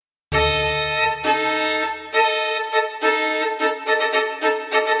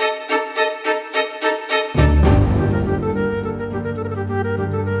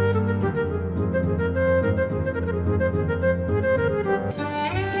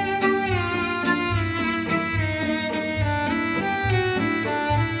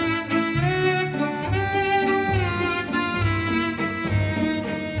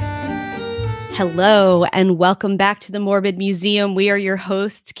Hello, and welcome back to the Morbid Museum. We are your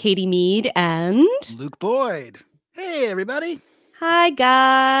hosts, Katie Mead and Luke Boyd. Hey, everybody. Hi,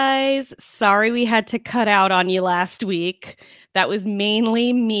 guys. Sorry we had to cut out on you last week. That was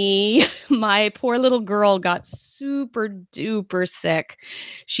mainly me. My poor little girl got super duper sick.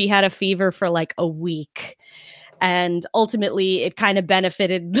 She had a fever for like a week. And ultimately, it kind of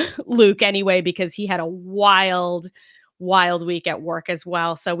benefited Luke anyway, because he had a wild week at work as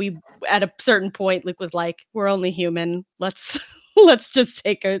well. So we, at a certain point, Luke was like, "We're only human. Let's just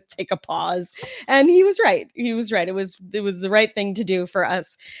take a pause." And he was right. It was the right thing to do for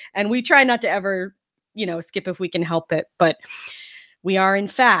us. And we try not to ever, skip if we can help it. But we are, in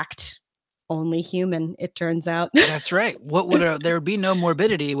fact, only human, it turns out. That's right. What would there would be no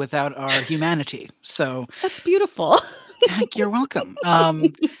morbidity without our humanity. So That's beautiful. you're welcome.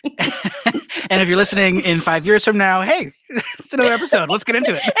 And if you're listening in 5 years from now, hey, it's another episode. Let's get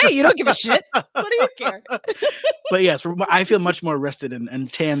into it. Hey, you don't give a shit. What do you care? But yes, I feel much more rested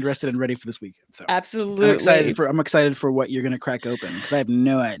and tanned, rested and ready for this weekend. So absolutely, I'm excited for what you're going to crack open, because I have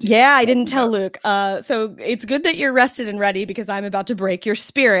no idea. Yeah, I didn't tell Luke. So it's good that you're rested and ready, because I'm about to break your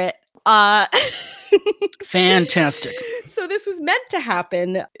spirit. Fantastic. So this was meant to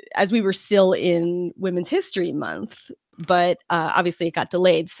happen as we were still in Women's History Month, but obviously it got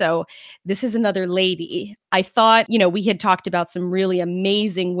delayed. So this is another lady. I thought, we had talked about some really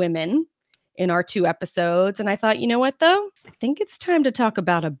amazing women in our 2 episodes. And I thought, you know what, though? I think it's time to talk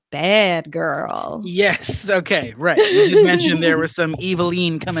about a bad girl. Yes. Okay. Right. You just mentioned there was some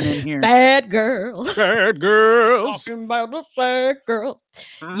Eveline coming in here. Bad girl. Bad girls. Talking about the bad girls.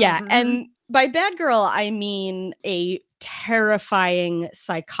 Yeah. And by bad girl, I mean a terrifying,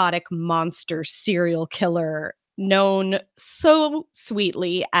 psychotic monster serial killer known so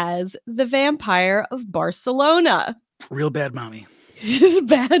sweetly as the Vampire of Barcelona. Real bad mommy. She's a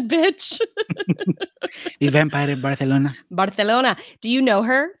bad bitch. The Vampire of Barcelona. Barcelona. Do you know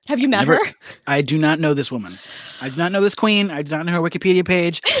her? Have you met her? I do not know this woman. I do not know this queen. I do not know her Wikipedia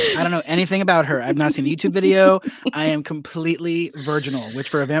page. I don't know anything about her. I've not seen a YouTube video. I am completely virginal, which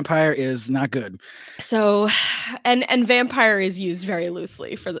for a vampire is not good. So, and vampire is used very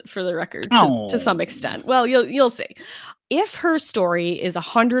loosely for the record to some extent. Well, you'll see. If her story is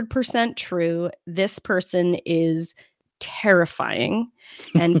 100% true, this person is terrifying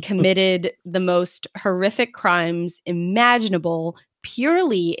and committed the most horrific crimes imaginable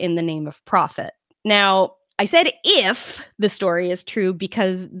purely in the name of profit. Now, I said if the story is true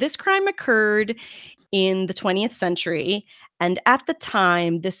because this crime occurred in the 20th century, and at the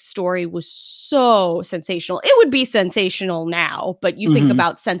time this story was so sensational. It would be sensational now, but you think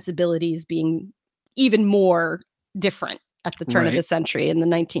about sensibilities being even more different at the turn of the century in the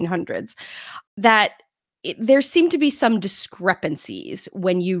 1900s, that there seem to be some discrepancies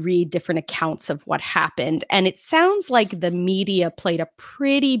when you read different accounts of what happened. And it sounds like the media played a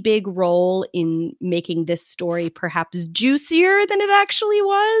pretty big role in making this story perhaps juicier than it actually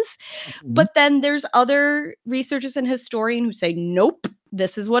was. But then there's other researchers and historians who say, nope,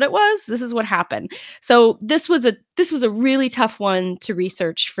 this is what it was. This is what happened. So this was a really tough one to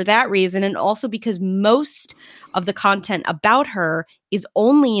research for that reason. And also because most of the content about her is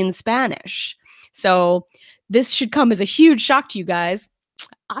only in Spanish. So this should come as a huge shock to you guys.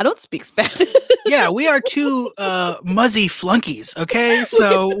 I don't speak Spanish. Yeah, we are two muzzy flunkies, okay?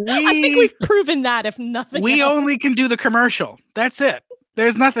 So I think we've proven that, if nothing we else. only can do the commercial. That's it.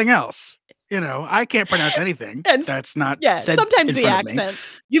 There's nothing else. I can't pronounce anything. And that's not said sometimes in the front accent. Of me.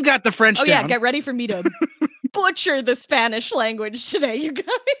 You've got the French down. Yeah, get ready for me to butcher the Spanish language today, you guys.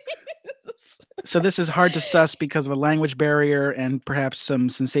 So this is hard to suss because of a language barrier and perhaps some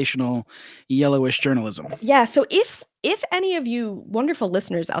sensational yellowish journalism. Yeah, so if any of you wonderful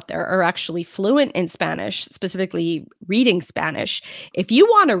listeners out there are actually fluent in Spanish, specifically reading Spanish, if you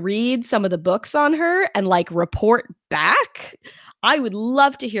want to read some of the books on her and report back, I would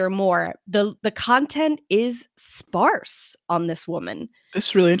love to hear more. The content is sparse on this woman. This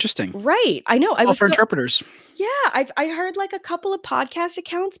is really interesting. Right. I know. I was for interpreters. Yeah, I heard a couple of podcast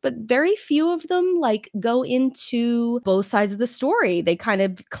accounts, but very few of them go into both sides of the story. They kind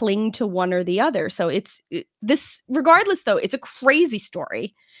of cling to one or the other. So regardless though, it's a crazy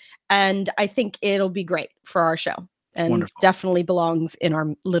story. And I think it'll be great for our show and Wonderful. Definitely belongs in our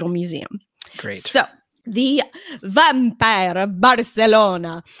little museum. Great. So the Vampire of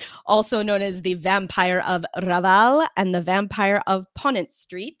Barcelona, also known as the Vampire of Raval and the Vampire of Ponent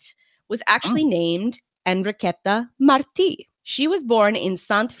Street, was actually named Enriqueta Martí. She was born in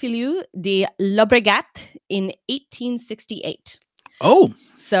Sant-Feliu de Llobregat in 1868. Oh.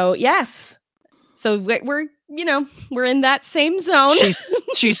 So, yes. So we're we're in that same zone.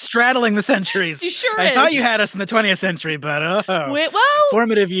 She's straddling the centuries. She sure I is. thought you had us in the 20th century, but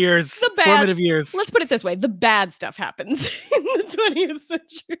formative years. Formative years. Let's put it this way. The bad stuff happens in the 20th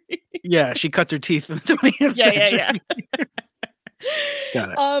century. Yeah, she cuts her teeth in the 20th century. Yeah.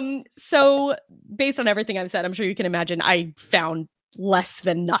 Got it. So based on everything I've said, I'm sure you can imagine I found less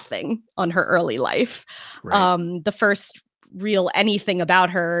than nothing on her early life. Right. The first real anything about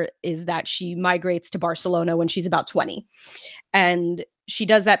her is that she migrates to Barcelona when she's about 20. And she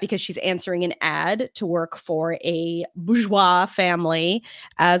does that because she's answering an ad to work for a bourgeois family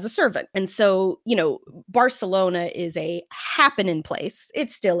as a servant. And so, Barcelona is a happening place. It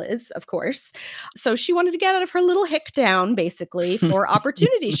still is, of course. So she wanted to get out of her little hick town, basically, for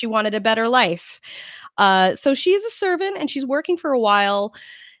opportunity. She wanted a better life. So she is a servant and she's working for a while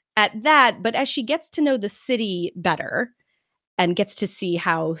at that. But as she gets to know the city better and gets to see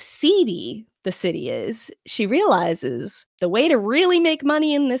how seedy the city is, she realizes the way to really make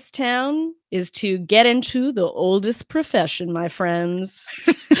money in this town is to get into the oldest profession, my friends.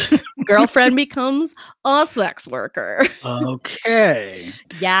 Girlfriend becomes a sex worker. Okay.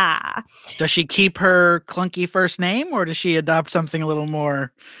 Yeah. Does she keep her clunky first name or does she adopt something a little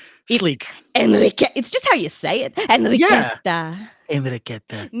more sleek? Enriqueta. It's just how you say it. Enriqueta. Yeah.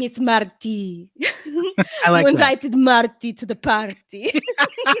 Enriqueta. Miss Martí. I like you invited Martí to the party.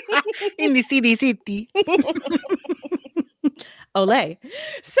 In the city. Ole.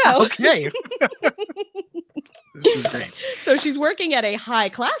 So. Okay. This is great. So she's working at a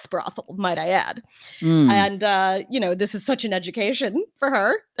high-class brothel, might I add. And, this is such an education for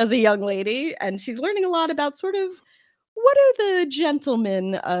her as a young lady. And she's learning a lot about sort of what are the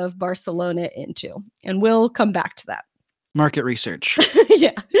gentlemen of Barcelona into? And we'll come back to that. Market research.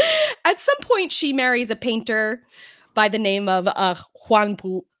 Yeah. At some point, she marries a painter by the name of Juan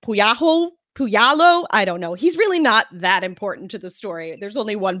Puyallo. I don't know. He's really not that important to the story. There's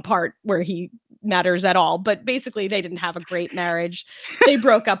only one part where he matters at all. But basically, they didn't have a great marriage. They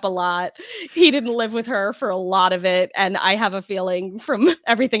broke up a lot. He didn't live with her for a lot of it. And I have a feeling from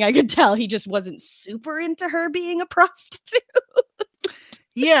everything I could tell, he just wasn't super into her being a prostitute.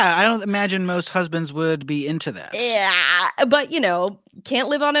 Yeah, I don't imagine most husbands would be into that. Yeah, but can't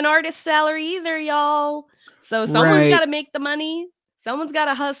live on an artist's salary either, y'all. So someone's got to make the money. Someone's got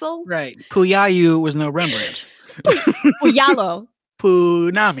to hustle. Right. Puyayu was no Rembrandt. Puyallo.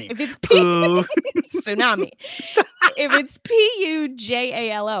 Punami. If it's tsunami. If it's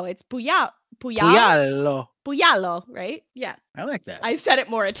Pujalo, it's Puyallo. Puyallo, right? Yeah. I like that. I said it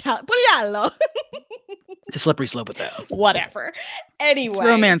more Italian. Puyallo. It's a slippery slope with that. Whatever. Anyway. It's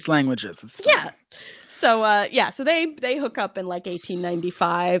romance languages. Yeah. So so they hook up in like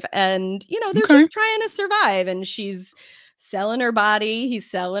 1895 and they're just trying to survive, and she's selling her body, he's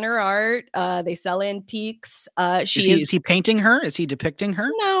selling her art, they sell antiques. Is he painting her? Is he depicting her?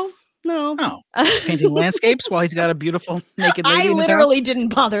 No. Oh, painting landscapes while he's got a beautiful naked lady in his literally house? didn't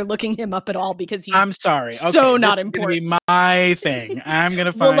bother looking him up at all because he's I'm sorry. So not this important. Is gonna be my thing. I'm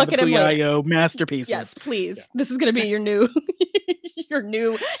gonna find the Puyayo masterpieces. Yes, please. Yeah. This is gonna be your new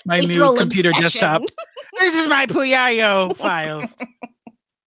it's my new computer desktop. This is my Puyayo file.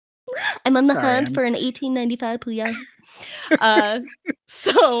 I'm on the hunt for an 1895 Puyayo.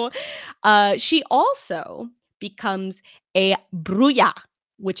 So she also becomes a bruja,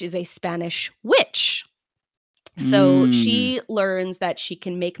 which is a Spanish witch. So she learns that she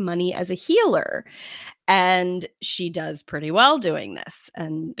can make money as a healer, and she does pretty well doing this.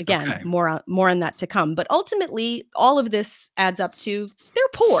 And again, more on that to come. But ultimately, all of this adds up to they're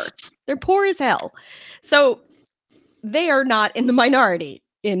poor. They're poor as hell. So they are not in the minority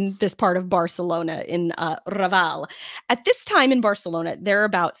in this part of Barcelona, in Raval. At this time in Barcelona, there are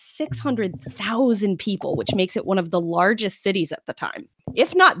about 600,000 people, which makes it one of the largest cities at the time,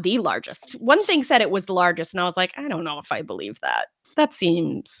 if not the largest. One thing said it was the largest, and I was like, I don't know if I believe that. That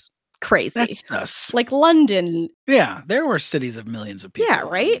seems crazy. That's us. Like London. Yeah, there were cities of millions of people. Yeah,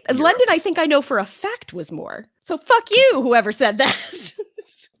 right? London, I think I know for a fact, was more. So fuck you, whoever said that.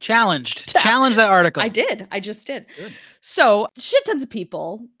 Challenged. Challenge that article. I did. I just did. Good. So shit tons of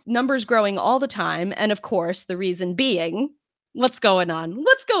people, numbers growing all the time. And of course, the reason being, what's going on?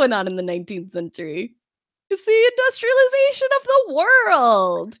 What's going on in the 19th century? It's the industrialization of the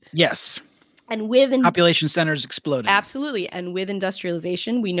world. Yes. And with population centers exploding. Absolutely. And with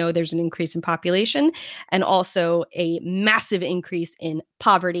industrialization, we know there's an increase in population and also a massive increase in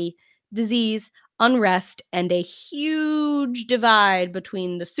poverty, disease, unrest, and a huge divide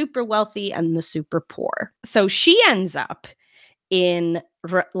between the super wealthy and the super poor. So she ends up in,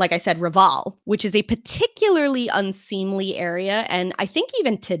 like I said, Raval, which is a particularly unseemly area. And I think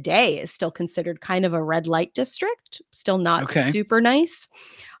even today is still considered kind of a red light district, still not super nice.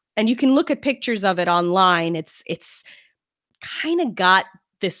 And you can look at pictures of it online. It's kind of got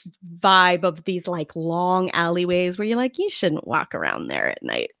this vibe of these like long alleyways where you're like, you shouldn't walk around there at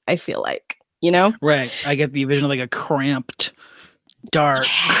night. I feel like, Right. I get the vision of like a cramped, dark,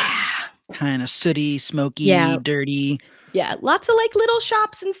 kind of sooty, smoky, dirty. Yeah, lots of like little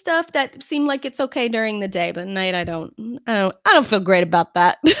shops and stuff that seem like it's okay during the day, but at night I don't feel great about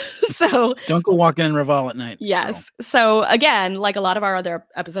that. So don't go walking in Raval at night. Yes. Girl. So again, like a lot of our other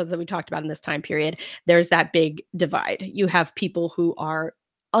episodes that we talked about in this time period, there's that big divide. You have people who are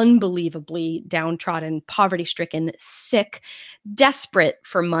unbelievably downtrodden, poverty-stricken, sick, desperate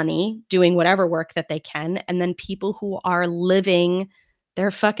for money, doing whatever work that they can, and then people who are living their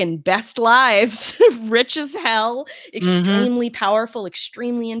fucking best lives, rich as hell, extremely powerful,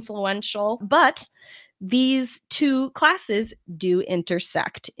 extremely influential. But these two classes do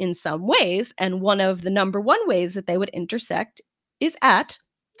intersect in some ways. And one of the number one ways that they would intersect is at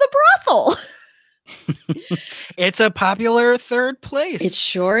the brothel. It's a popular third place. It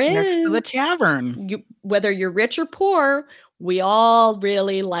sure is. Next to the tavern. Whether you're rich or poor, we all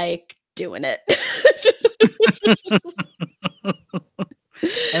really like doing it.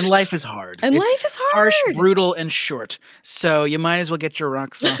 And life is hard. And life is hard. Harsh, brutal, and short. So you might as well get your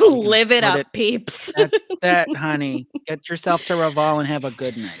rocks off. Live it up, peeps. That's that, honey. Get yourself to Raval and have a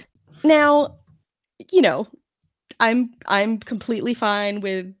good night. Now, I'm completely fine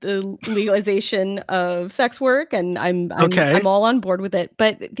with the legalization of sex work, and I'm all on board with it.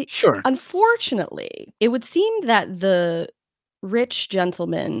 But unfortunately, it would seem that the rich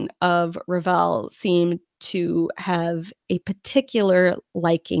gentlemen of Raval seem to have a particular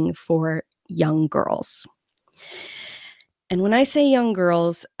liking for young girls. And when I say young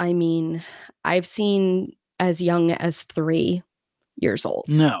girls, I mean I've seen as young as 3 years old.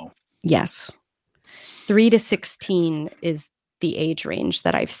 No. Yes. 3 to 16 is the age range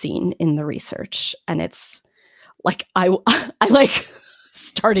that I've seen in the research. And it's like, I like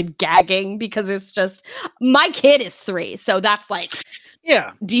started gagging because it's just, my kid is 3. So that's like,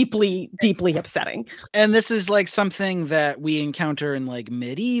 deeply, deeply upsetting. And this is like something that we encounter in like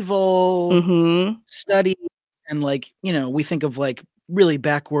medieval studies. And like, we think of like really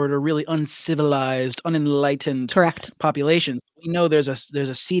backward or really uncivilized, unenlightened populations. We know there's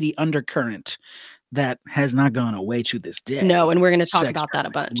a seedy undercurrent that has not gone away to this day. No, and we're going to talk about that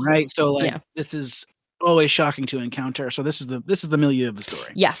a bunch. Right. So like this is always shocking to encounter. So this is the milieu of the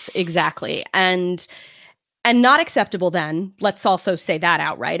story. Yes, exactly. And not acceptable then. Let's also say that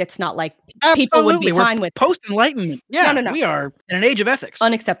outright. It's not like people would be fine with post-enlightenment. Yeah, no. We are in an age of ethics.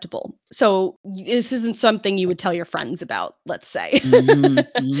 Unacceptable. So this isn't something you would tell your friends about, let's say. You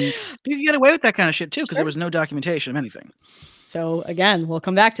can get away with that kind of shit too, because there was no documentation of anything. So again, we'll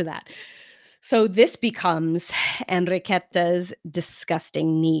come back to that. So this becomes Enriqueta's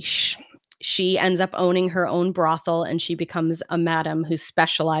disgusting niche. She ends up owning her own brothel, and she becomes a madam who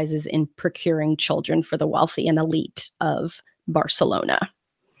specializes in procuring children for the wealthy and elite of Barcelona.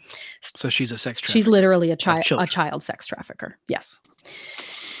 So she's a sex trafficker. She's literally a child sex trafficker. Yes.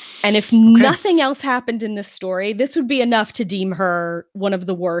 And if nothing else happened in this story, this would be enough to deem her one of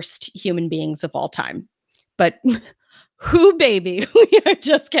the worst human beings of all time. But who, baby, we are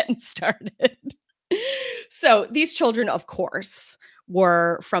just getting started. So these children, of course,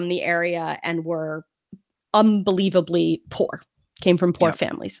 were from the area and were unbelievably poor, came from poor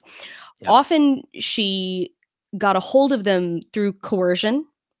families. Often she got a hold of them through coercion,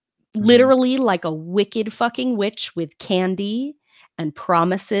 literally like a wicked fucking witch with candy and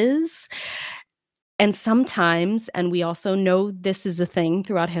promises. And sometimes, and we also know this is a thing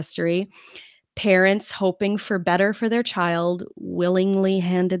throughout history, parents hoping for better for their child willingly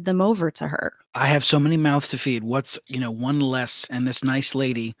handed them over to her. I have so many mouths to feed. What's, one less, and this nice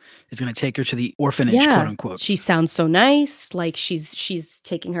lady is going to take her to the orphanage, quote unquote. She sounds so nice. Like she's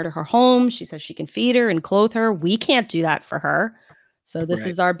taking her to her home. She says she can feed her and clothe her. We can't do that for her. So this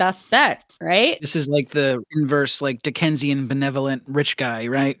is our best bet, right? This is like the inverse, like Dickensian benevolent rich guy,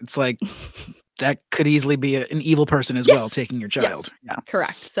 right? It's like that could easily be an evil person as well, taking your child. Yes. Yeah.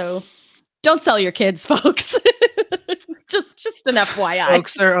 Correct. So don't sell your kids, folks. just an FYI.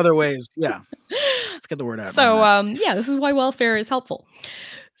 Folks, there are other ways. Yeah. Let's get the word out. So, this is why welfare is helpful.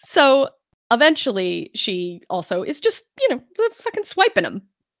 So eventually she also is just, fucking swiping them,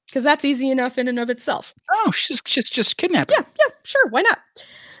 because that's easy enough in and of itself. Oh, she's just kidnapping. Yeah, sure. Why not?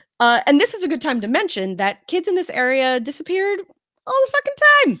 And this is a good time to mention that kids in this area disappeared all the fucking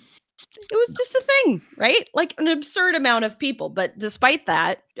time. It was just a thing, right? Like an absurd amount of people. But despite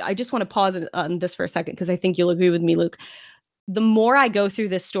that, I just want to pause on this for a second because I think you'll agree with me, Luke. The more I go through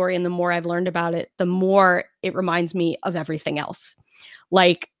this story and the more I've learned about it, the more it reminds me of everything else.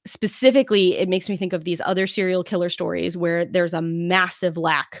 Like specifically, it makes me think of these other serial killer stories where there's a massive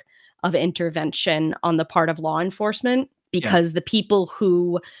lack of intervention on the part of law enforcement because the people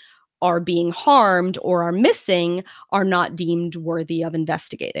who are being harmed or are missing are not deemed worthy of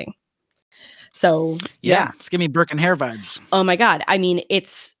investigating. So it's giving me Burke and Hare vibes. Oh my God. I mean,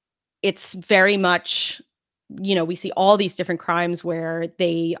 it's very much, we see all these different crimes where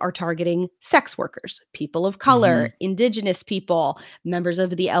they are targeting sex workers, people of color, indigenous people, members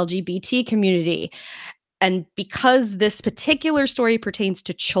of the LGBT community. And because this particular story pertains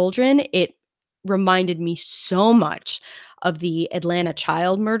to children, it reminded me so much of the Atlanta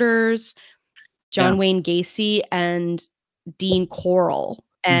child murders, John Wayne Gacy and Dean Corll.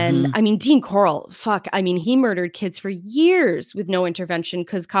 And I mean, Dean Corll, he murdered kids for years with no intervention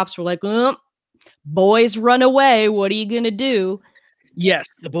because cops were like, boys run away. What are you going to do? Yes,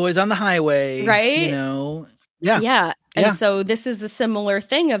 the boys on the highway. Right? Yeah. And so this is a similar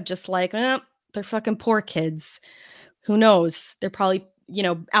thing of just like, they're fucking poor kids. Who knows? They're probably,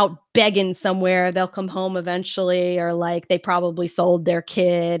 out begging somewhere. They'll come home eventually, or like they probably sold their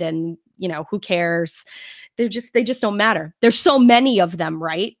kid and, who cares? They just don't matter. There's so many of them,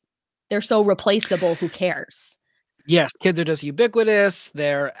 right? They're so replaceable. Who cares? Yes, kids are just ubiquitous.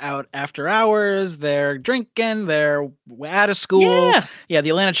 They're out after hours. They're drinking. They're out of school. Yeah, the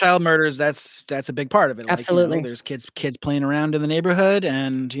Atlanta child murders. That's a big part of it. Absolutely. Like, there's kids playing around in the neighborhood,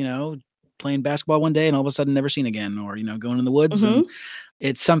 and playing basketball one day, and all of a sudden never seen again, or going in the woods. And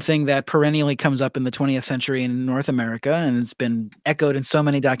it's something that perennially comes up in the 20th century in North America, and it's been echoed in so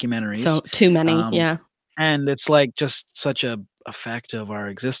many documentaries. So too many, And it's like just such a fact of our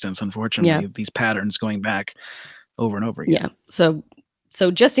existence. Unfortunately, these patterns going back over and over again. Yeah. So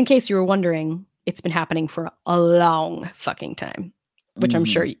just in case you were wondering, it's been happening for a long fucking time, which I'm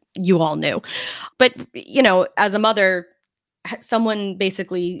sure you all knew. But, as a mother, someone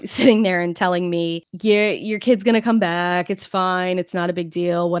basically sitting there and telling me, your kid's going to come back. It's fine. It's not a big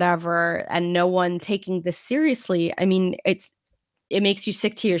deal, whatever. And no one taking this seriously. I mean, it makes you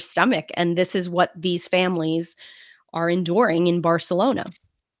sick to your stomach. And this is what these families are enduring in Barcelona.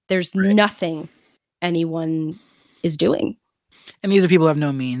 There's nothing anyone is doing. And these are people who have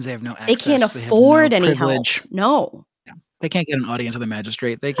no means. They have no access. They can't afford any help. No. Yeah. They can't get an audience with a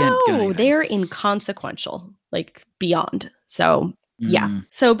magistrate. They can't get anything. They're inconsequential, like beyond. So,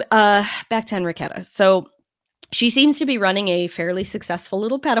 So back to Enriqueta. So she seems to be running a fairly successful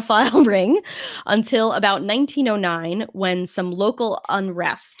little pedophile ring until about 1909, when some local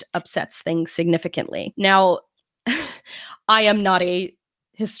unrest upsets things significantly. Now, I am not a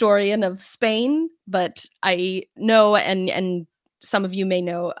historian of Spain, but I know, and some of you may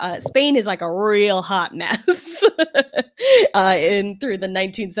know, Spain is like a real hot mess through the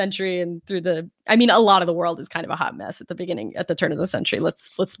 19th century and a lot of the world is kind of a hot mess at the turn of the century.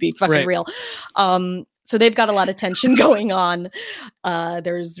 Let's be fucking real. So they've got a lot of tension going on.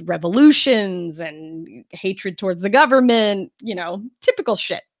 There's revolutions and hatred towards the government, typical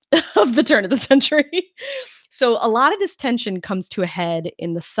shit of the turn of the century. So a lot of this tension comes to a head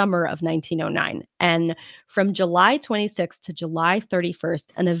in the summer of 1909. And from July 26th to July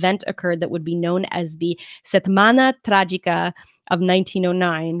 31st, an event occurred that would be known as the Setmana Trágica of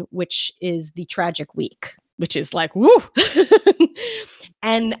 1909, which is the tragic week, which is like, woo.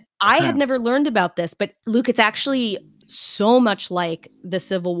 And I had never learned about this, but Luke, it's actually so much like the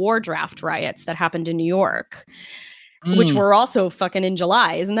Civil War draft riots that happened in New York, which were also fucking in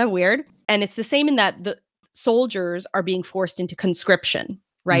July. Isn't that weird? And it's the same in that the soldiers are being forced into conscription,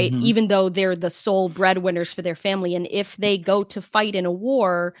 right? Even though they're the sole breadwinners for their family. And if they go to fight in a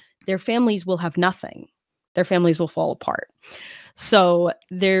war, their families will have nothing. Their families will fall apart. So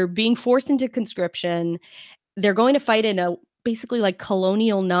they're being forced into conscription. They're going to fight in a basically like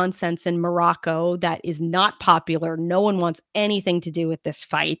colonial nonsense in Morocco that is not popular. No one wants anything to do with this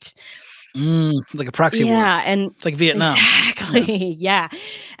fight. Like a proxy war. Yeah, and it's like Vietnam. Exactly. Yeah.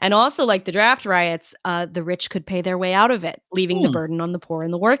 And also like the draft riots, the rich could pay their way out of it, leaving the burden on the poor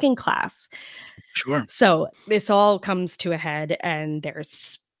and the working class. Sure. So this all comes to a head, and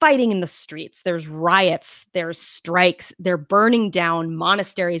there's fighting in the streets. There's riots, there's strikes, they're burning down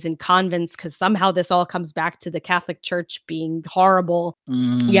monasteries and convents because somehow this all comes back to the Catholic Church being horrible.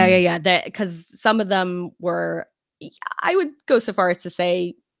 Yeah. Because some of them were, I would go so far as to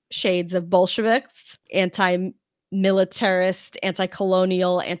say, shades of Bolsheviks, militarist,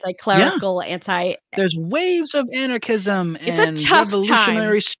 anti-colonial, anti-clerical, There's waves of anarchism it's and a tough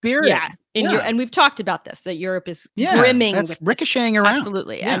revolutionary time. spirit. Yeah. And we've talked about this, that Europe is Yeah, brimming that's with ricocheting around.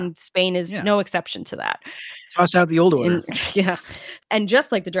 Absolutely. Yeah. And Spain is no exception to that. Toss out the old order. Yeah. And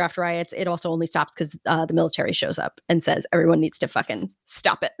just like the draft riots, it also only stops because the military shows up and says everyone needs to fucking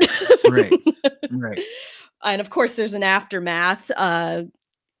stop it. Right. And of course, there's an aftermath.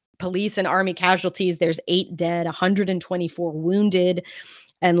 Police and army casualties. There's 8 dead, 124 wounded,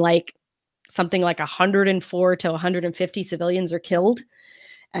 and like something like 104 to 150 civilians are killed.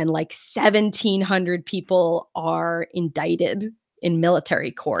 And like 1,700 people are indicted in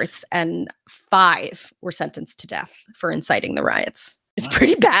military courts, and 5 were sentenced to death for inciting the riots. It's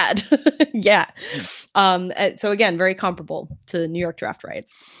pretty bad. Yeah. So again, very comparable to New York draft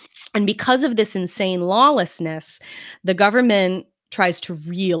riots. And because of this insane lawlessness, the government tries to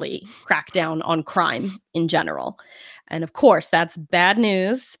really crack down on crime in general. And of course, that's bad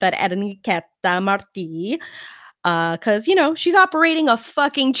news for Enriqueta Martí, because, she's operating a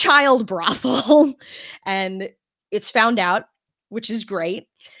fucking child brothel. And it's found out, which is great.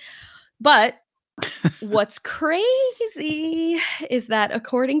 But what's crazy is that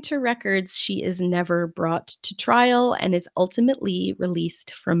according to records, she is never brought to trial and is ultimately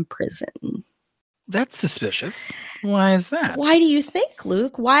released from prison. That's suspicious. Why is that? Why do you think,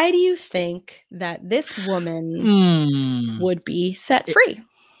 Luke? Why do you think that this woman would be set free?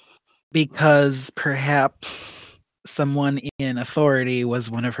 Because perhaps someone in authority was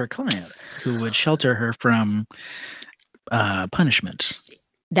one of her clients who would shelter her from punishment.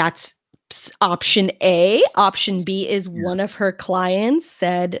 That's option A. Option B is one of her clients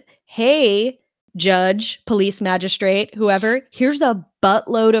said, hey, judge, police magistrate, whoever, here's a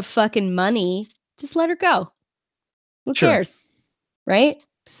buttload of fucking money. Just let her go. Who cares? Right?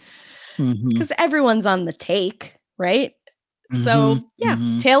 Because everyone's on the take, right? So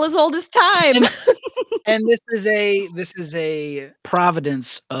tale as old as time. And this is a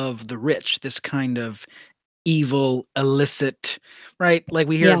providence of the rich, this kind of evil, illicit, right? Like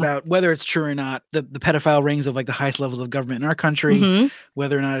we hear about, whether it's true or not, the pedophile rings of like the highest levels of government in our country,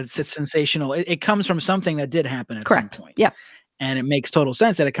 whether or not it's sensational, it comes from something that did happen at some point. Yeah. And it makes total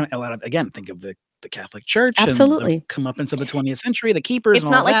sense that a lot of, again, think of the Catholic Church. Absolutely. And the comeuppance of the 20th century, the keepers. It's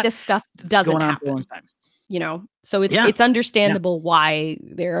and all not like that. This stuff doesn't going on happen. for a long time. So it's understandable why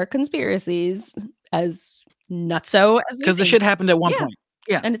there are conspiracies, as nutso as because the shit happened at one point.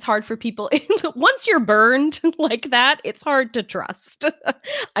 Yeah. And it's hard for people. Once you're burned like that, it's hard to trust.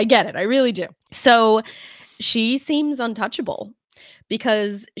 I get it. I really do. So she seems untouchable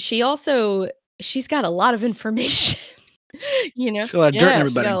because she's got a lot of information. She's got a lot of dirt in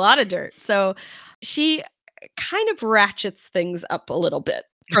everybody. She got a lot of dirt. So she kind of ratchets things up a little bit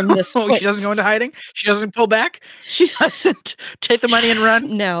from this point. She doesn't go into hiding? She doesn't pull back? She doesn't take the money and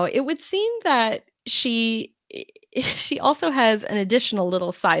run? No, it would seem that she also has an additional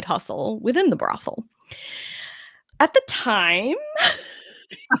little side hustle within the brothel. At the time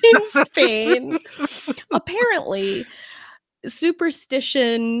in Spain, apparently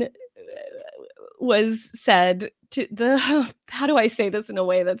superstition was said to how do I say this in a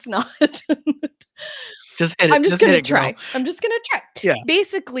way that's not just hit it. I'm just going to try. I'm just going to try. Yeah.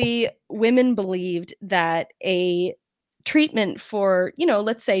 Basically, women believed that a treatment for,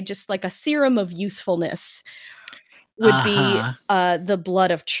 let's say just like a serum of youthfulness would be the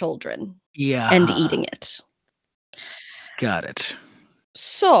blood of children. Yeah. And eating it. Got it.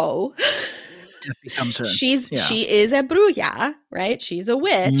 So becomes her. She is a bruja, right? She's a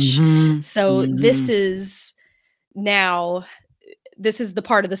witch. So this is the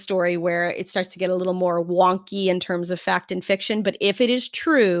part of the story where it starts to get a little more wonky in terms of fact and fiction. But if it is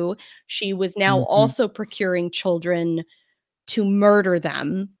true, she was now also procuring children to murder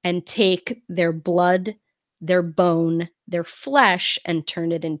them and take their blood, their bone, their flesh, and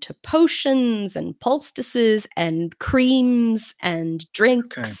turn it into potions and poultices and creams and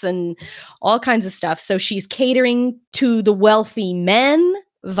drinks and all kinds of stuff. So she's catering to the wealthy men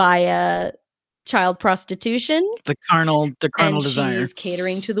via child prostitution. The carnal desire. She's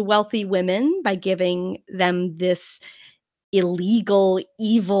catering to the wealthy women by giving them this illegal,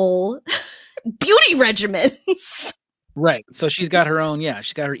 evil beauty regimens. Right. So she's got her own,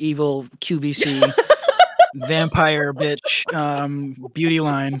 she's got her evil QVC vampire bitch beauty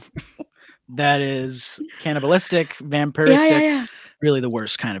line that is cannibalistic, vampiristic, really the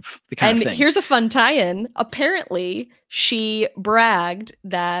worst kind of thing. Here's a fun tie-in. Apparently, she bragged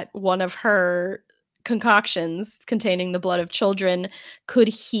that one of her concoctions containing the blood of children could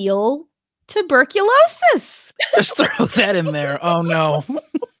heal tuberculosis. Just throw that in there. Oh no.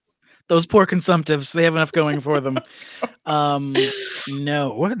 Those poor consumptives, they have enough going for them.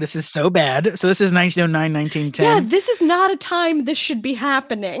 No, this is so bad. So this is 1909, 1910. Yeah, this is not a time this should be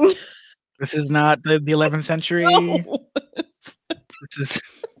happening. This is not the 11th century. No. This is...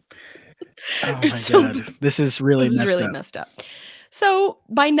 Oh my God. This is really messed up. So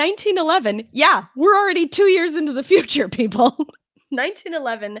by 1911, yeah, we're already 2 years into the future, people.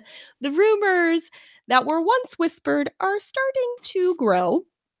 1911, the rumors that were once whispered are starting to grow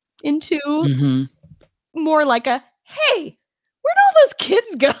into more like a, hey, where'd all those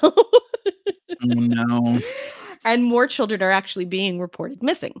kids go? Oh, no. And more children are actually being reported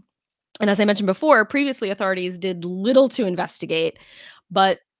missing. And as I mentioned before, previously authorities did little to investigate,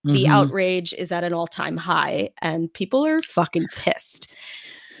 but the outrage is at an all-time high and people are fucking pissed.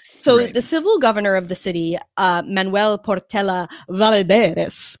 So the civil governor of the city, Manuel Portela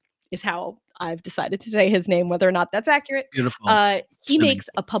Valladares, is how I've decided to say his name, whether or not that's accurate. Beautiful. He makes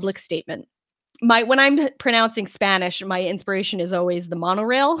a public statement. When I'm pronouncing Spanish, my inspiration is always the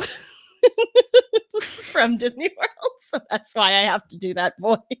monorail from Disney World. So that's why I have to do that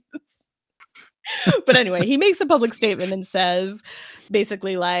voice. But anyway, he makes a public statement and says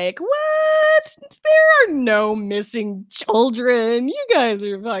basically like, what? There are no missing children. You guys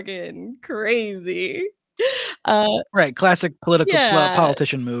are fucking crazy. Right. Classic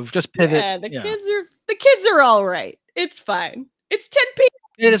politician move. Just pivot. Yeah, the kids are all right. It's fine. It's 10 p.m.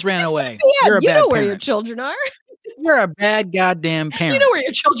 They just ran away. You're a bad parent. Where your children are. You're a bad goddamn parent. You know where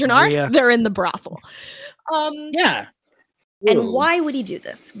your children are? They're in the brothel. Yeah. And why would he do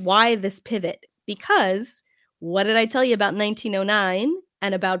this? Why this pivot? Because what did I tell you about 1909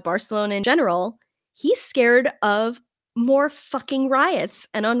 and about Barcelona in general? He's scared of more fucking riots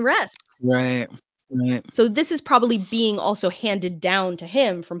and unrest. Right. So this is probably being also handed down to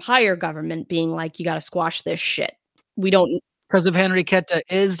him from higher government, being like, you got to squash this shit. We don't. Because if Enriqueta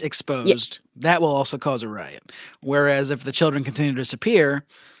is exposed, that will also cause a riot. Whereas if the children continue to disappear,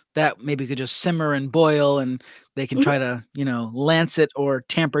 that maybe could just simmer and boil and they can try to, lance it or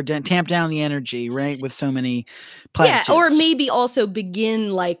tamp down the energy, right? With so many platitudes. Yeah, or maybe also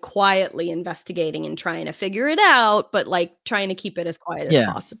begin like quietly investigating and trying to figure it out, but like trying to keep it as quiet as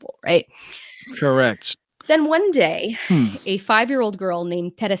possible, right? Correct. Then one day, a 5-year-old girl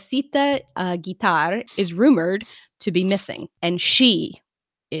named Teresita Guitar is rumored to be missing, and she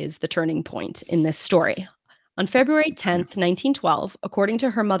is the turning point in this story. On February 10th, 1912, according to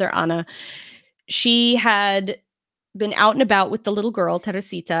her mother, Ana, she had been out and about with the little girl,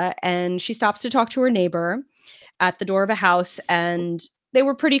 Teresita, and she stops to talk to her neighbor at the door of a house, and they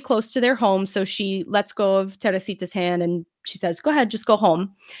were pretty close to their home, so she lets go of Teresita's hand, and she says, go ahead, just go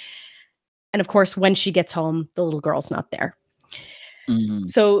home. And of course, when she gets home, the little girl's not there.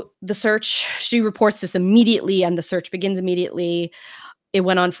 So the search, she reports this immediately, and the search begins immediately. It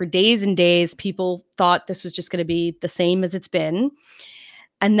went on for days and days. People thought this was just going to be the same as it's been.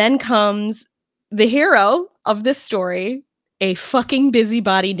 And then comes the hero of this story, a fucking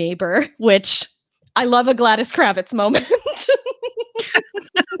busybody neighbor, which I love a Gladys Kravitz moment.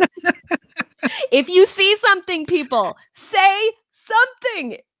 If you see something, people, say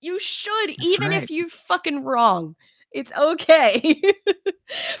something. You should, even if you're fucking wrong. It's okay.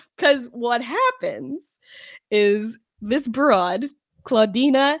 Because what happens is this broad,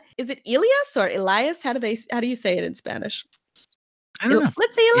 Claudina, is it Elias or Elias? How do you say it in Spanish? I don't know.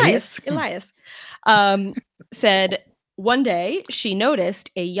 Let's say Elias. Elias said one day she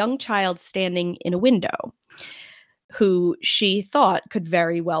noticed a young child standing in a window who she thought could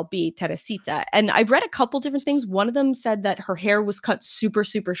very well be Teresita. And I've read a couple different things. One of them said that her hair was cut super,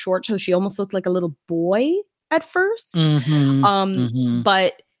 super short, so she almost looked like a little boy at first.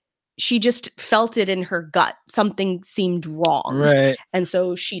 But she just felt it in her gut. Something seemed wrong. Right. And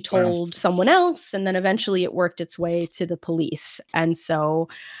so she told someone else, and then eventually it worked its way to the police. And so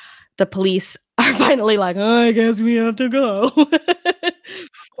the police are finally like, oh, I guess we have to go.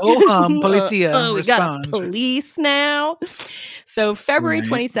 Policia. We got police now. So February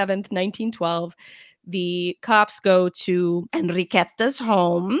 27th, 1912, the cops go to Enriqueta's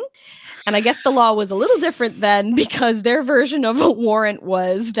home. And I guess the law was a little different then, because their version of a warrant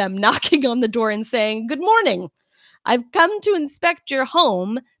was them knocking on the door and saying, good morning. I've come to inspect your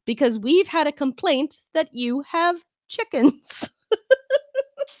home because we've had a complaint that you have chickens.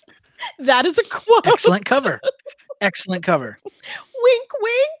 That is a quote. Excellent cover. Excellent cover. Wink,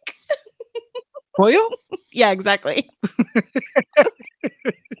 wink. Pollo? Yeah, exactly.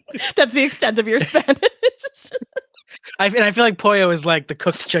 That's the extent of your Spanish. I feel like pollo is like the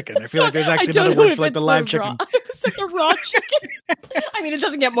cooked chicken. I feel like there's actually another word for like the live chicken. It's like a raw chicken. I mean, it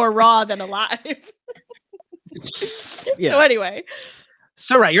doesn't get more raw than alive. So anyway.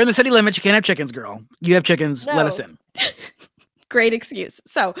 So right, you're in the city limits. You can't have chickens, girl. You have chickens. No. Let us in. Great excuse.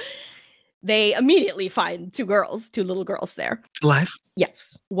 So they immediately find two little girls there. Alive?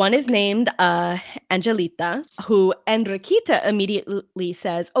 Yes. One is named Angelita, who Enriqueta immediately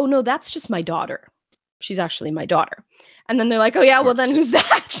says, "Oh, no, that's just my daughter. She's actually my daughter." And then they're like, "Oh, yeah, well, then who's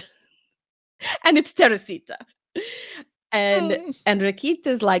that?" And it's Teresita. And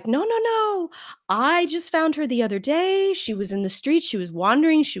Enriqueta's like, no. I just found her the other day. She was in the street. She was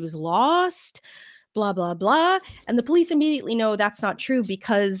wandering. She was lost. Blah, blah, blah. And the police immediately know that's not true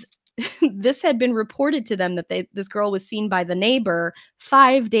because this had been reported to them that this girl was seen by the neighbor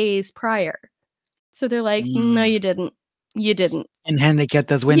 5 days prior. So they're like, "No, you didn't. You didn't." In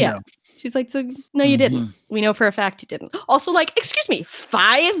Enriqueta's window. Yeah. She's like, "No, you didn't. We know for a fact you didn't." Also, like, excuse me,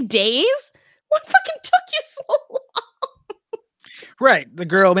 5 days? What fucking took you so long? Right. The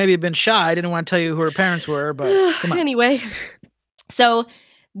girl maybe had been shy. Didn't want to tell you who her parents were, but come on. Anyway, so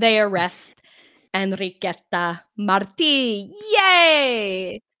they arrest Enriqueta Martí.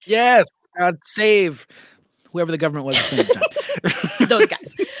 Yay! Yes. God save whoever the government was. Those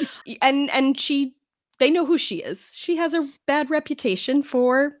guys. And they know who she is. She has a bad reputation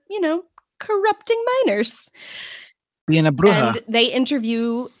for, corrupting minors. Being a bruja. And they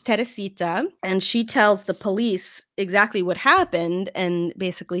interview Teresita, and she tells the police exactly what happened and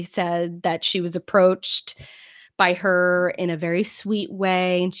basically said that she was approached by her in a very sweet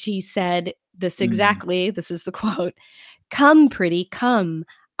way. And she said this exactly, this is the quote, "Come, pretty, come.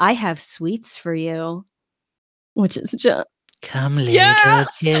 I have sweets for you." Which is just... Come, little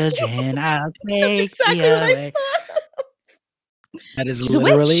children, I'll take exactly you what away. That is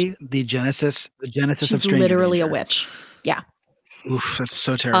literally the genesis of Stranger literally Danger. a witch. Yeah. Oof, that's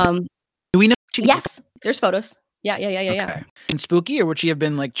so terrible. Do we know? Yes, there's photos. Yeah. Okay. And spooky, or would she have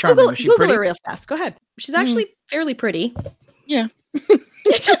been like charming? Was she Google pretty? her real fast. Go ahead. She's actually fairly pretty. Yeah.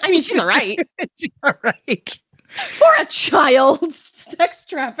 I mean, she's all right. She's all right. For a child sex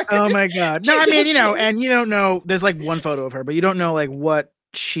trafficker. Oh my God. No, I mean, and you don't know, there's like one photo of her, but you don't know like what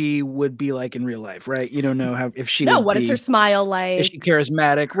she would be like in real life, right? You don't know how, if she would what is her smile like? Is she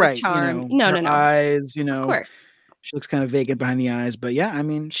charismatic? Right. Charm. No. Eyes, Of course. She looks kind of vacant behind the eyes, but yeah, I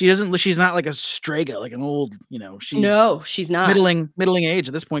mean, she's not like a strega, like an old, she's she's not middling age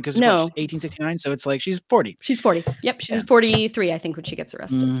at this point because she's 1869, so it's like she's 40. She's 40. Yep, she's 43, I think, when she gets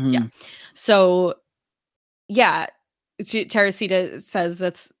arrested. Yeah. So, yeah, Teresita says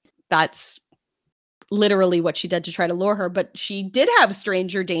that's literally what she did to try to lure her, but she did have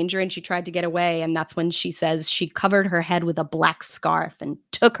stranger danger and she tried to get away, and that's when she says she covered her head with a black scarf and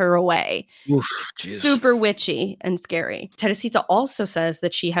took her away. Oof, geez. Super witchy and scary. Teresita also says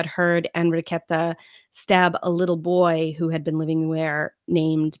that she had heard Enriqueta stab a little boy who had been living there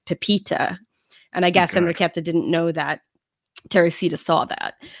named Pepita, and I guess Enriqueta didn't know that Teresita saw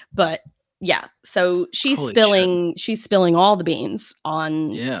that, but yeah, so she's spilling all the beans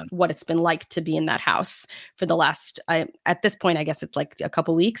on what it's been like to be in that house for the last, at this point, I guess it's like a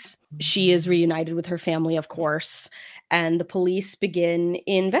couple weeks. She is reunited with her family, of course, and the police begin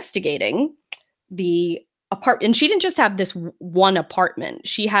investigating the apartment. And she didn't just have this one apartment.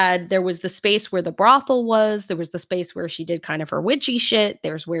 There was the space where the brothel was. There was the space where she did kind of her witchy shit.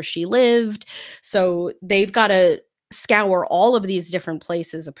 There's where she lived. So they've got to scour all of these different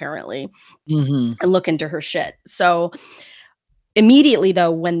places apparently and look into her shit. So immediately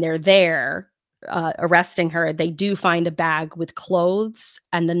though, when they're there arresting her, they do find a bag with clothes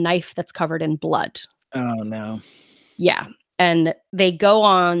and a knife that's covered in blood. Oh no. Yeah. And they go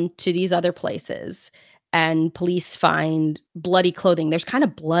on to these other places and police find bloody clothing. There's kind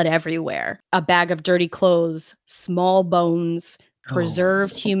of blood everywhere. A bag of dirty clothes, small bones,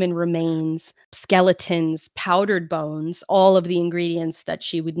 preserved human remains, skeletons, powdered bones, all of the ingredients that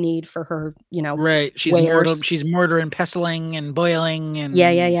she would need for her, right. She's mortar and pestling and boiling and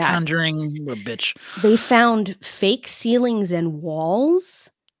conjuring. What a bitch. They found fake ceilings and walls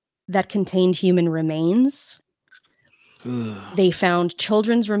that contained human remains. Ugh. They found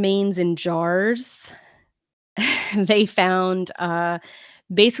children's remains in jars. They found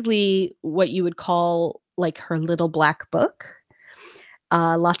basically what you would call like her little black book.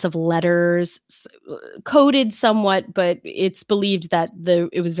 Lots of letters, coded somewhat, but it's believed that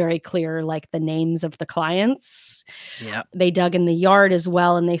it was very clear, like the names of the clients. Yeah. They dug in the yard as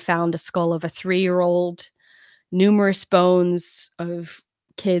well, and they found a skull of a 3-year-old, numerous bones of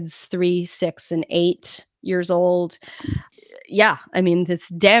kids 3, 6, and 8 years old. Yeah, I mean, it's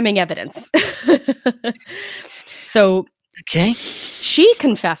damning evidence. So, she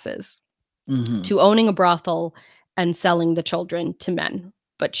confesses to owning a brothel and selling the children to men,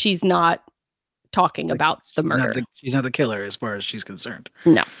 but she's not talking about the murder. She's not the killer as far as she's concerned.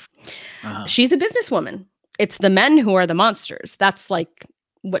 No. She's a businesswoman. It's the men who are the monsters. That's like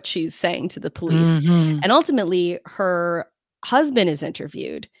what she's saying to the police. And ultimately, her husband is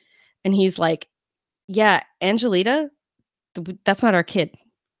interviewed. And he's like, yeah, Angelita, that's not our kid.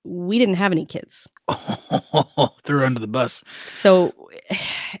 We didn't have any kids. Threw her under the bus. So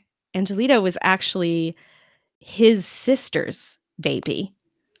Angelita was actually his sister's baby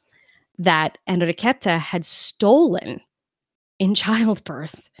that Enriqueta had stolen in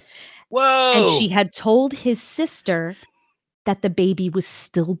childbirth. Whoa! And she had told his sister that the baby was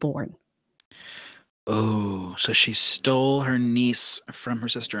stillborn. Oh, so she stole her niece from her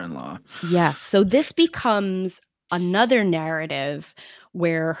sister-in-law. Yes. So this becomes another narrative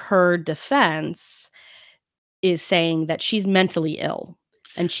where her defense is saying that she's mentally ill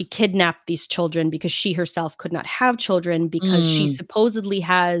and she kidnapped these children because she herself could not have children because she supposedly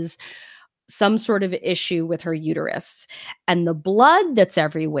has some sort of issue with her uterus. And the blood that's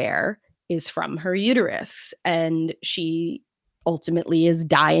everywhere is from her uterus. And she ultimately is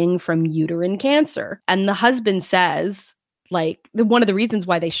dying from uterine cancer. And the husband says, like, one of the reasons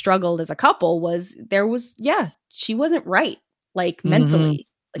why they struggled as a couple was she wasn't right, like mentally,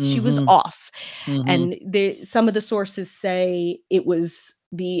 like she was off. And some of the sources say it was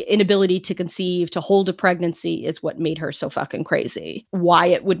the inability to conceive, to hold a pregnancy is what made her so fucking crazy. Why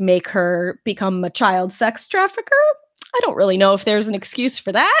it would make her become a child sex trafficker? I don't really know if there's an excuse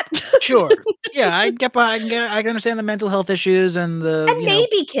for that. Sure. Yeah, I can understand the mental health issues and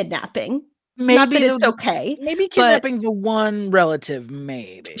maybe kidnapping. Maybe not that it's okay. Maybe kidnapping the one relative,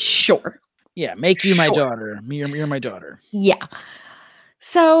 maybe. Sure. Yeah, make you my daughter. You're my daughter. Yeah.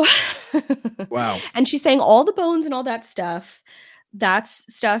 So wow. And she's saying all the bones and all that stuff,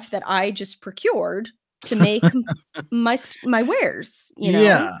 that's stuff that I just procured to make my wares, you know?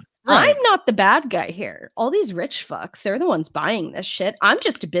 Yeah. Right. I'm not the bad guy here. All these rich fucks, they're the ones buying this shit. I'm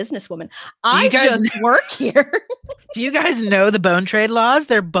just a businesswoman. I just work here. Do you guys know the bone trade laws?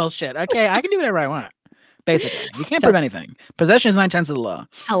 They're bullshit. Okay, I can do whatever I want. Basically, you can't prove anything. Possession is 9/10 of the law.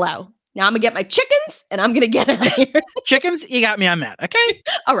 Hello. Now I'm gonna get my chickens, and I'm gonna get out of here. Chickens, you got me on that. Okay.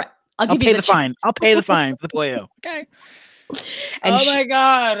 All right. I'll pay the fine. I'll pay the fine for the boyo. Okay. And oh my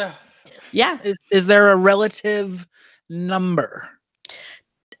God. Yeah. Is there a relative number?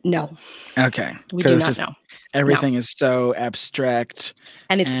 No. Okay. We do not know. Everything is so abstract.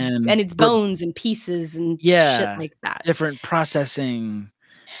 And it's bones and pieces and shit like that. Different processing,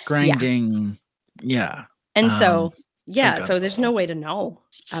 grinding. Yeah. And so there's no way to know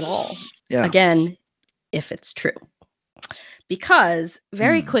at all. Yeah. Again, if it's true. Because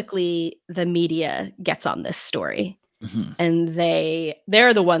very quickly the media gets on this story. And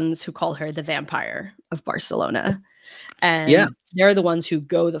they're the ones who call her the vampire of Barcelona. And they're the ones who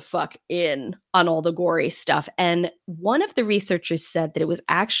go the fuck in on all the gory stuff. And one of the researchers said that it was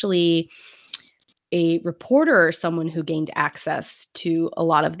actually a reporter or someone who gained access to a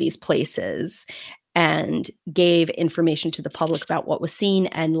lot of these places and gave information to the public about what was seen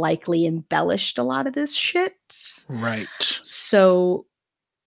and likely embellished a lot of this shit. Right. So,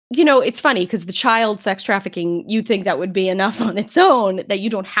 you know, it's funny because the child sex trafficking, you think that would be enough on its own, that you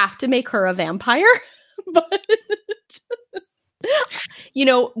don't have to make her a vampire. But, you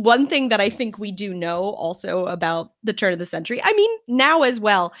know, one thing that I think we do know also about the turn of the century, I mean, now as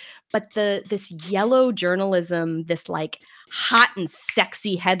well, but this yellow journalism, this like hot and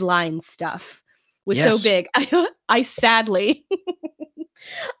sexy headline stuff was so big. I sadly,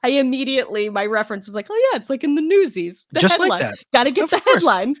 I immediately, my reference was like, oh yeah, it's like in the Newsies. Just headline. like that. Gotta get the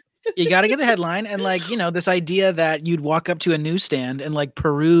headline. You got to get the headline. And like, you know, this idea that you'd walk up to a newsstand and like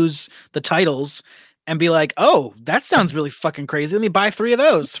peruse the titles and be like, oh, that sounds really fucking crazy. Let me buy 3 of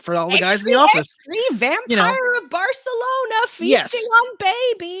those for all the guys in the office. Vampire of Barcelona feasting on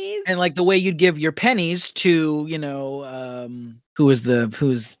babies. And like the way you'd give your pennies to, you know,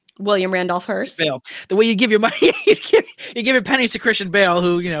 who's William Randolph Hearst. Bale. The way you give your money, you give your pennies to Christian Bale,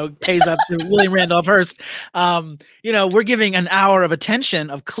 who, you know, pays up to William Randolph Hearst. You know, we're giving an hour of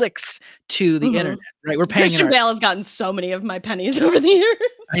attention of clicks to the internet, right? We're paying. Christian Bale has gotten so many of my pennies over the years.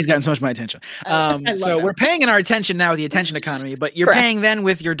 He's gotten so much of my attention. So we're paying in our attention now with the attention economy, but you're paying then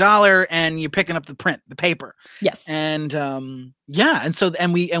with your dollar and you're picking up the paper. Yes. And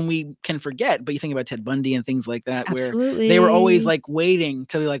and we can forget, but you think about Ted Bundy and things like that, where they were always like waiting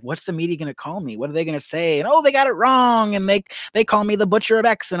to be like, what's the media going to call me? What are they going to say? And oh, they got it wrong. And they call me the butcher of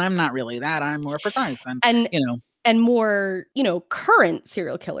X, and I'm not really that. I'm more precise than, you know. And more, you know, current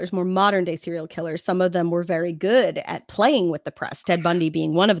serial killers, more modern day serial killers. Some of them were very good at playing with the press. Ted Bundy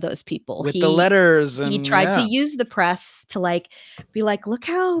being one of those people. With the letters. And, he tried to use the press to like, be like, look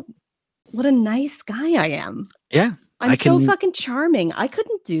how what a nice guy I am. Yeah. I'm so fucking charming. I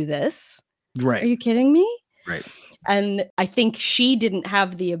couldn't do this. Right. Are you kidding me? Right. And I think she didn't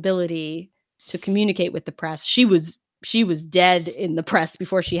have the ability to communicate with the press. She was dead in the press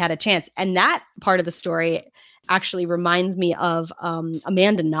before she had a chance. And that part of the story actually reminds me of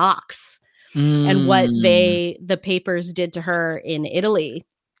Amanda Knox and what the papers did to her in Italy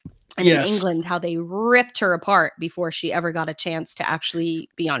and in England, how they ripped her apart before she ever got a chance to actually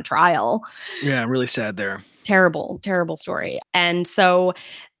be on trial. Yeah, really sad there. Terrible, terrible story. And so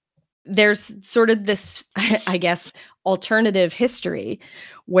there's sort of this, I guess, alternative history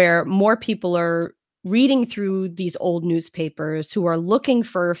where more people are reading through these old newspapers who are looking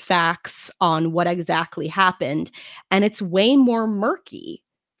for facts on what exactly happened. And it's way more murky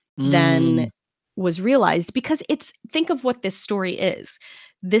than was realized because think of what this story is.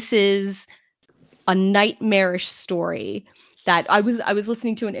 This is a nightmarish story that I was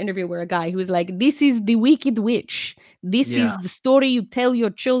listening to an interview where a guy who was like, this is the Wicked Witch. This is the story you tell your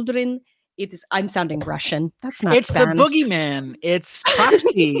children. I'm sounding Russian. That's not Spanish. The boogeyman. It's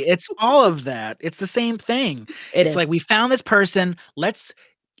prophecy. It's all of that. It's the same thing. It's like, we found this person. Let's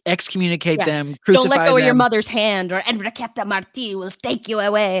excommunicate them, crucify them. Don't let go of your mother's hand, or Enriqueta Martí will take you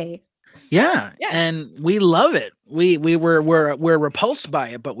away. Yeah. And we love it. We're repulsed by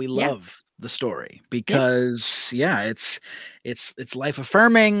it, but we love the story because it's life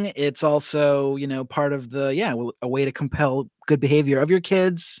affirming. It's also, part of the a way to compel good behavior of your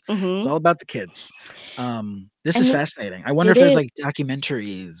kids. It's all about the kids. This is fascinating. I wonder if there's like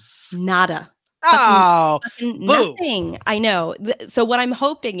documentaries. Nada. Fucking nothing. I know. So what I'm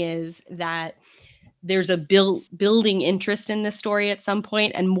hoping is that there's a building interest in this story at some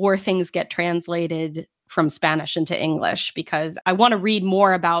point, and more things get translated from Spanish into English, because I want to read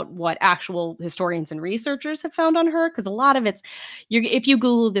more about what actual historians and researchers have found on her. Because a lot of it's, if you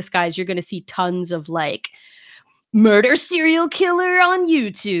Google this, guys, you're going to see tons of like murder serial killer on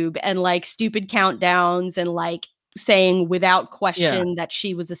YouTube and like stupid countdowns and like saying without question that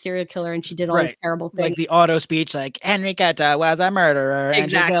she was a serial killer and she did all these terrible things. Like the auto speech, like Enriqueta was a murderer and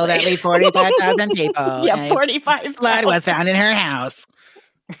she killed at least 45,000 people. Yeah, 45,000. Blood was found in her house.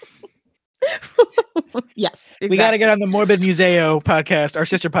 Yes, exactly. We got to get on the Morbid Museo podcast, our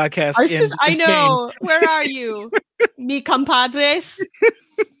sister podcast. I know. Spain. Where are you? Mi compadres.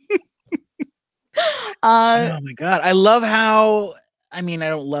 Oh my God. I love how, I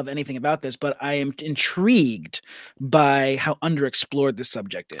don't love anything about this, but I am intrigued by how underexplored this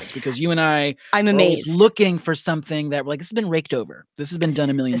subject is, because you and I'm amazed, looking for something that we're like, this has been raked over. This has been done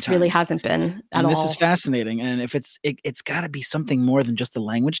a million times. This really hasn't been at all. This is fascinating. And if it's got to be something more than just the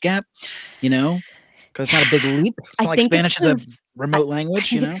language gap, because it's not a big leap. It's not like Spanish is a remote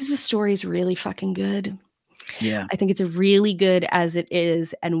language, It's because the story is really fucking good. Yeah. I think it's really good as it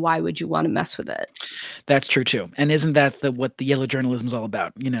is, and why would you want to mess with it? That's true too. And isn't that what the yellow journalism is all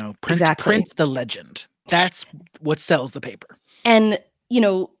about? Print the legend. That's what sells the paper. And,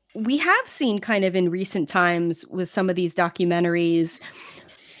 we have seen kind of in recent times with some of these documentaries,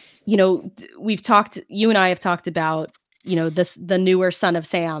 you and I have talked about, the newer Son of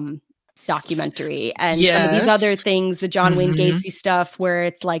Sam documentary and some of these other things, the John Wayne Gacy stuff, where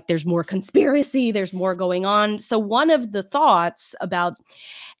it's like there's more conspiracy, there's more going on. So one of the thoughts about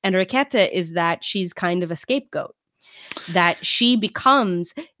Enriqueta is that she's kind of a scapegoat, that she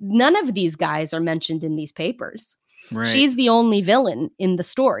becomes, none of these guys are mentioned in these papers. Right. She's the only villain in the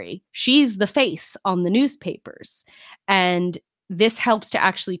story. She's the face on the newspapers. And this helps to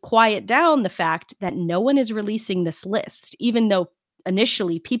actually quiet down the fact that no one is releasing this list, even though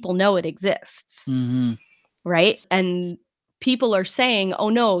initially people know it exists. Right? And people are saying, oh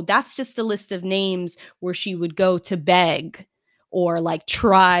no, that's just a list of names where she would go to beg or like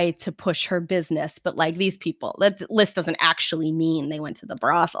try to push her business. But like these people, that list doesn't actually mean they went to the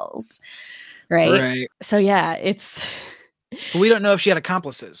brothels. Right. So yeah, we don't know if she had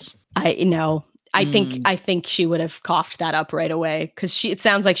accomplices. I think she would have coughed that up right away, because it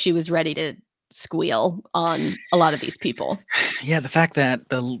sounds like she was ready to squeal on a lot of these people. Yeah, the fact that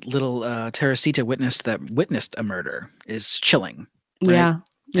the little Teresita witnessed a murder is chilling. Right?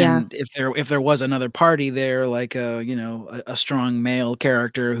 Yeah. And if there was another party there, like a strong male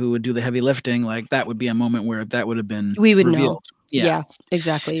character who would do the heavy lifting, like that would be a moment where that would have been revealed. Know. Yeah,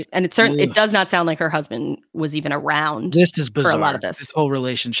 exactly. And it does not sound like her husband was even around. This is bizarre. For a lot of this. This whole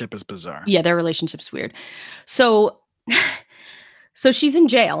relationship is bizarre. Yeah, their relationship's weird. So she's in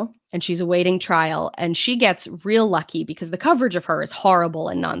jail and she's awaiting trial, and she gets real lucky because the coverage of her is horrible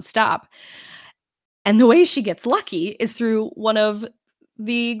and nonstop. And the way she gets lucky is through one of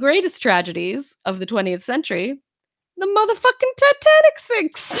the greatest tragedies of the 20th century, the motherfucking Titanic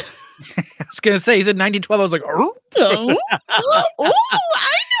sinks. I was gonna say, you said 1912. I was like, oh, I know.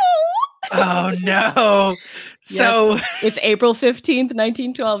 Oh no! So it's April 15th,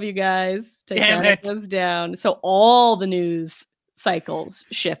 1912. You guys, Titanic goes down. So all the news cycles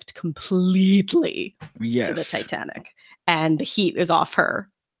shift completely to the Titanic, and the heat is off her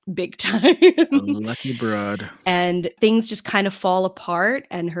big time. Lucky broad. And things just kind of fall apart,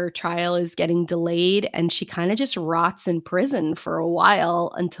 and her trial is getting delayed, and she kind of just rots in prison for a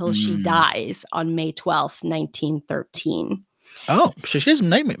while until she dies on May 12th, 1913. Oh, so she doesn't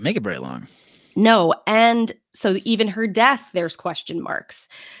make it very long. No, and so even her death, there's question marks.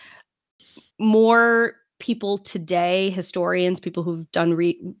 More people today, historians, people who've done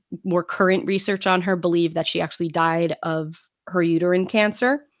more current research on her, believe that she actually died of her uterine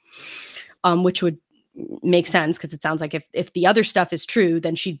cancer, which would make sense because it sounds like if the other stuff is true,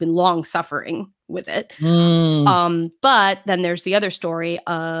 then she'd been long suffering with it. But then there's the other story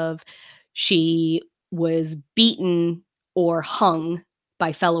of she was beaten or hung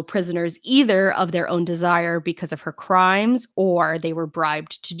by fellow prisoners, either of their own desire because of her crimes, or they were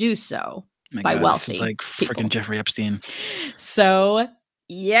bribed to do so by wealthy. This is like freaking Jeffrey Epstein. So,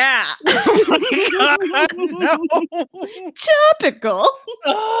 yeah. Oh my God, no. Typical.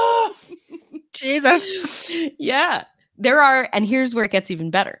 Oh, Jesus. Yeah. And here's where it gets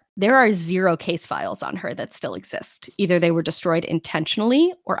even better. There are 0 case files on her that still exist. Either they were destroyed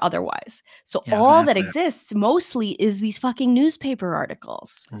intentionally or otherwise. So all that exists mostly is these fucking newspaper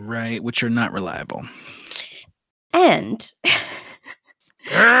articles. Right, which are not reliable. And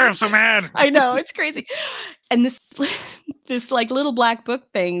I'm so mad. I know, it's crazy. And this like little black book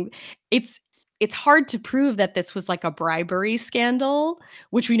thing, it's hard to prove that this was like a bribery scandal,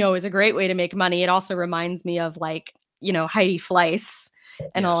 which we know is a great way to make money. It also reminds me of like, Heidi Fleiss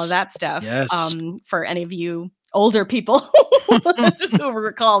and all of that stuff. Yes. For any of you older people who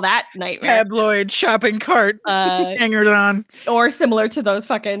recall that nightmare. Tabloid shopping cart hangers on. Or similar to those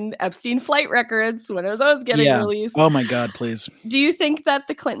fucking Epstein flight records. When are those getting released? Oh my God, please. Do you think that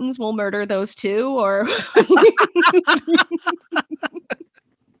the Clintons will murder those too? Or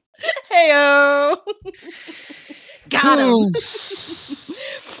Heyo. Got him.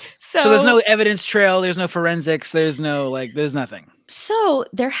 So there's no evidence trail, there's no forensics, there's nothing. So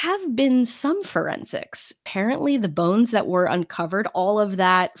there have been some forensics. Apparently the bones that were uncovered, all of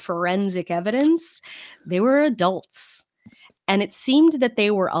that forensic evidence, they were adults. And it seemed that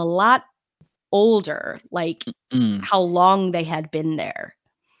they were a lot older, like how long they had been there.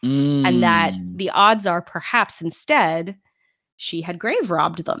 And that the odds are perhaps instead she had grave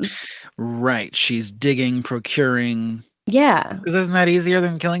robbed them. Right. She's digging, procuring. Yeah. Because isn't that easier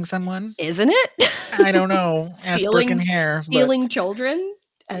than killing someone? Isn't it? I don't know. Stealing hair. Stealing children.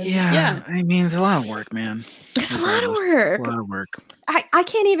 And yeah. I mean, it's a lot of work, man. It's a lot of work. It's a lot of work. I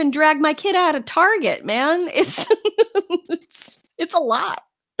can't even drag my kid out of Target, man. It's it's a lot.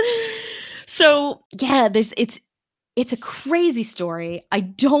 So yeah, it's a crazy story. I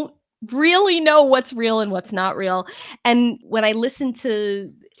don't really know what's real and what's not real. And when I listen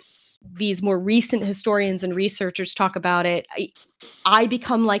to these more recent historians and researchers talk about it, I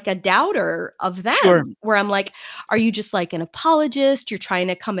become like a doubter of them, where I'm like, are you just like an apologist? You're trying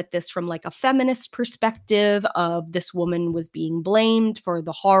to come at this from like a feminist perspective of this woman was being blamed for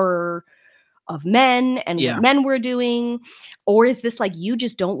the horror of men and what men were doing? Or is this like, you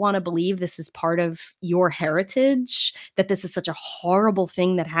just don't want to believe this is part of your heritage, that this is such a horrible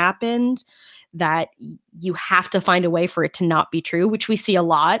thing that happened, that you have to find a way for it to not be true, which we see a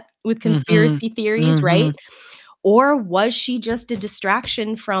lot with conspiracy theories, right? Or was she just a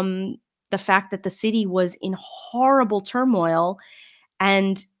distraction from the fact that the city was in horrible turmoil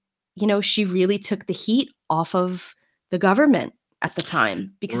and, she really took the heat off of the government at the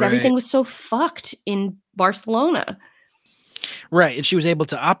time because everything was so fucked in Barcelona. Right, and she was able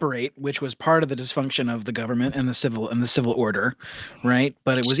to operate, which was part of the dysfunction of the government and the civil order, right?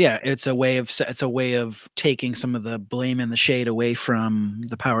 But it was it's a way of taking some of the blame and the shade away from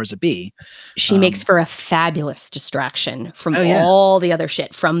the powers that be. She makes for a fabulous distraction from all the other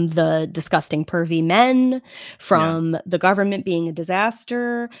shit, from the disgusting pervy men, from the government being a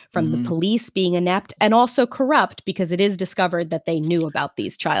disaster, from the police being inept and also corrupt, because it is discovered that they knew about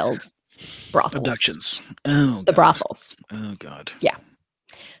these child brothels. Abductions. Oh, the brothels. Oh, God. Yeah.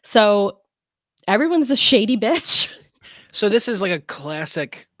 So everyone's a shady bitch. So this is like a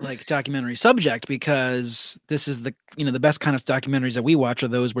classic like documentary subject, because this is the the best kind of documentaries that we watch are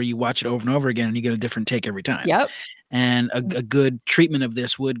those where you watch it over and over again and you get a different take every time. Yep. And a good treatment of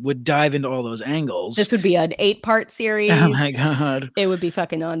this would dive into all those angles. This would be an 8-part series. Oh my God. It would be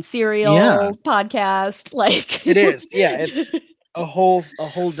fucking on Serial podcast. Like it is. Yeah. a whole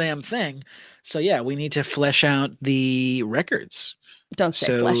damn thing. So yeah, we need to flesh out the records. Don't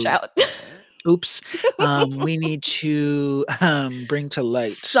say flesh out. Oops. We need to bring to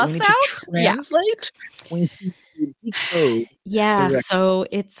light. Suss we need out? to translate. Yeah. We need to decode. Yeah, so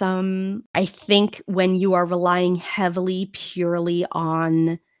it's I think when you are relying heavily purely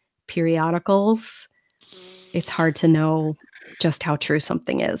on periodicals, it's hard to know just how true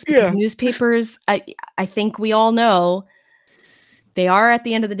something is, because newspapers, I think we all know, they are at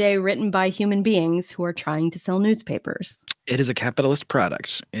the end of the day written by human beings who are trying to sell newspapers. It is a capitalist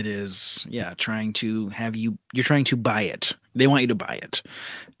product. It is, trying to have you're trying to buy it. They want you to buy it.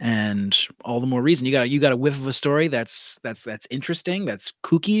 And all the more reason you got a whiff of a story that's interesting, that's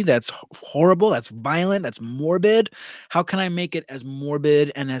kooky, that's horrible, that's violent, that's morbid. How can I make it as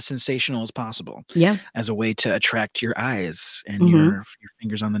morbid and as sensational as possible? Yeah, as a way to attract your eyes and your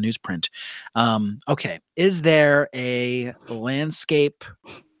fingers on the newsprint. Okay, is there a landscape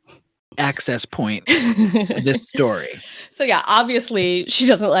access point for this story? So yeah, obviously she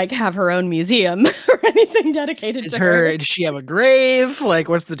doesn't have her own museum or anything dedicated to her. Does she have a grave?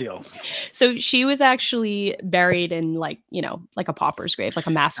 What's the deal? So she was actually buried in like a pauper's grave, like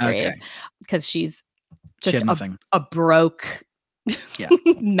a mass grave, because she's just a broke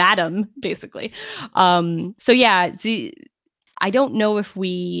madam, basically. So yeah, I don't know if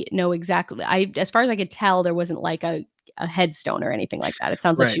we know exactly. As far as I could tell, there wasn't like a headstone or anything like that. It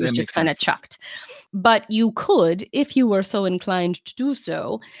sounds like she was just kind of chucked. But you could, if you were so inclined to do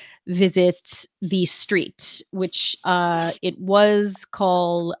so, visit the street, which it was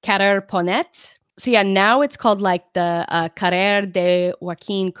called Carrer Ponet. So yeah, now it's called like the Carrer de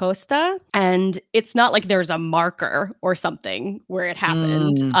Joaquin Costa. And it's not like there's a marker or something where it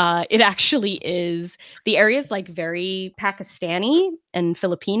happened. It actually is, the area is like very Pakistani and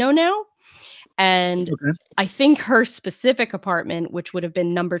Filipino now. And I think her specific apartment, which would have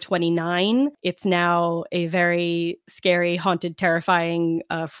been number 29, it's now a very scary, haunted, terrifying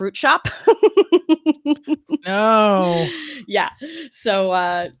fruit shop. No. Yeah.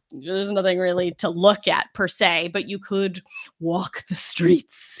 So there's nothing really to look at per se, but you could walk the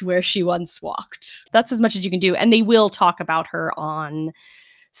streets where she once walked. That's as much as you can do. And they will talk about her on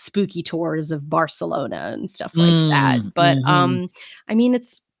spooky tours of Barcelona and stuff like that. But I mean,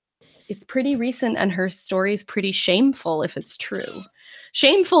 it's pretty recent, and her story is pretty shameful if it's true.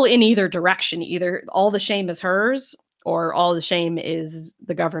 Shameful in either direction. Either all the shame is hers, or all the shame is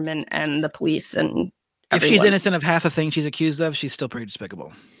the government and the police and everyone. If she's innocent of half a thing she's accused of, she's still pretty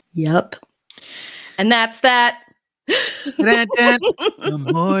despicable. Yep. And that's that. The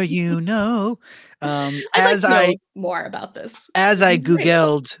more you know. I'd like to know more about this. As I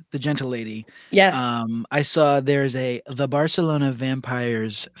Googled the gentle lady, yes, I saw there's the Barcelona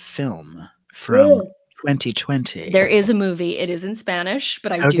Vampires film from 2020. There is a movie. It is in Spanish,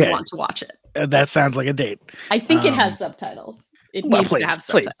 but I do want to watch it. That sounds like a date. I think it has subtitles. It needs to have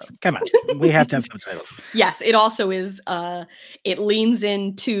subtitles. Please, come on. We have to have subtitles. Yes, it also is. It leans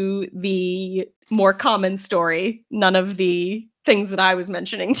into the more common story. None of the things that I was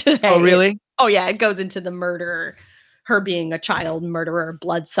mentioning today. Oh, really? Oh, yeah. It goes into the murder, her being a child murderer,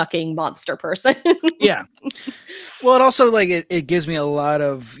 blood-sucking monster person. Yeah. Well, it also it gives me a lot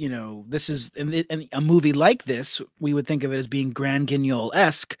of, this is in a movie like this, we would think of it as being Grand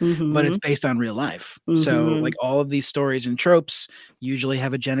Guignol-esque, but it's based on real life. So all of these stories and tropes usually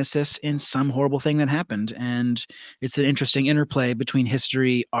have a genesis in some horrible thing that happened. And it's an interesting interplay between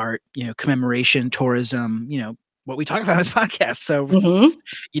history, art, commemoration, tourism, what we talk about on this podcast. So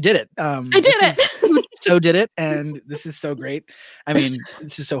you did it. I did it. So did it. And this is so great. I mean,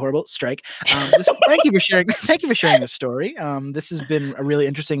 this is so horrible. Strike. Thank you for sharing. Thank you for sharing this story. This has been a really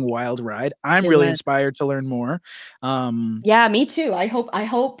interesting, wild ride. I'm really inspired to learn more. Yeah, me too. I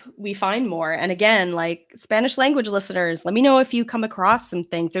hope we find more. And again, Spanish language listeners, let me know if you come across some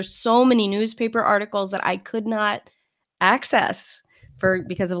things. There's so many newspaper articles that I could not access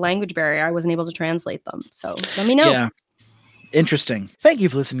because of language barrier. I wasn't able to translate them. So let me know. Yeah. Interesting. Thank you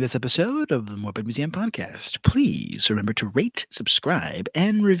for listening to this episode of the Morbid Museum Podcast. Please remember to rate, subscribe,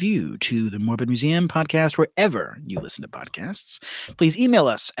 and review to the Morbid Museum Podcast wherever you listen to podcasts. Please email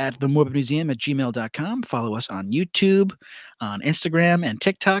us at themorbidmuseum@gmail.com. Follow us on YouTube, on Instagram, and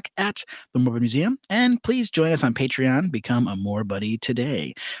TikTok at The Morbid Museum. And please join us on Patreon. Become a More Buddy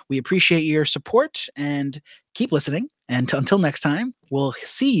today. We appreciate your support and keep listening. And until next time, we'll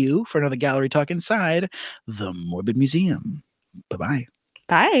see you for another gallery talk inside the Morbid Museum. Bye-bye.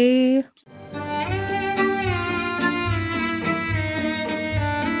 Bye.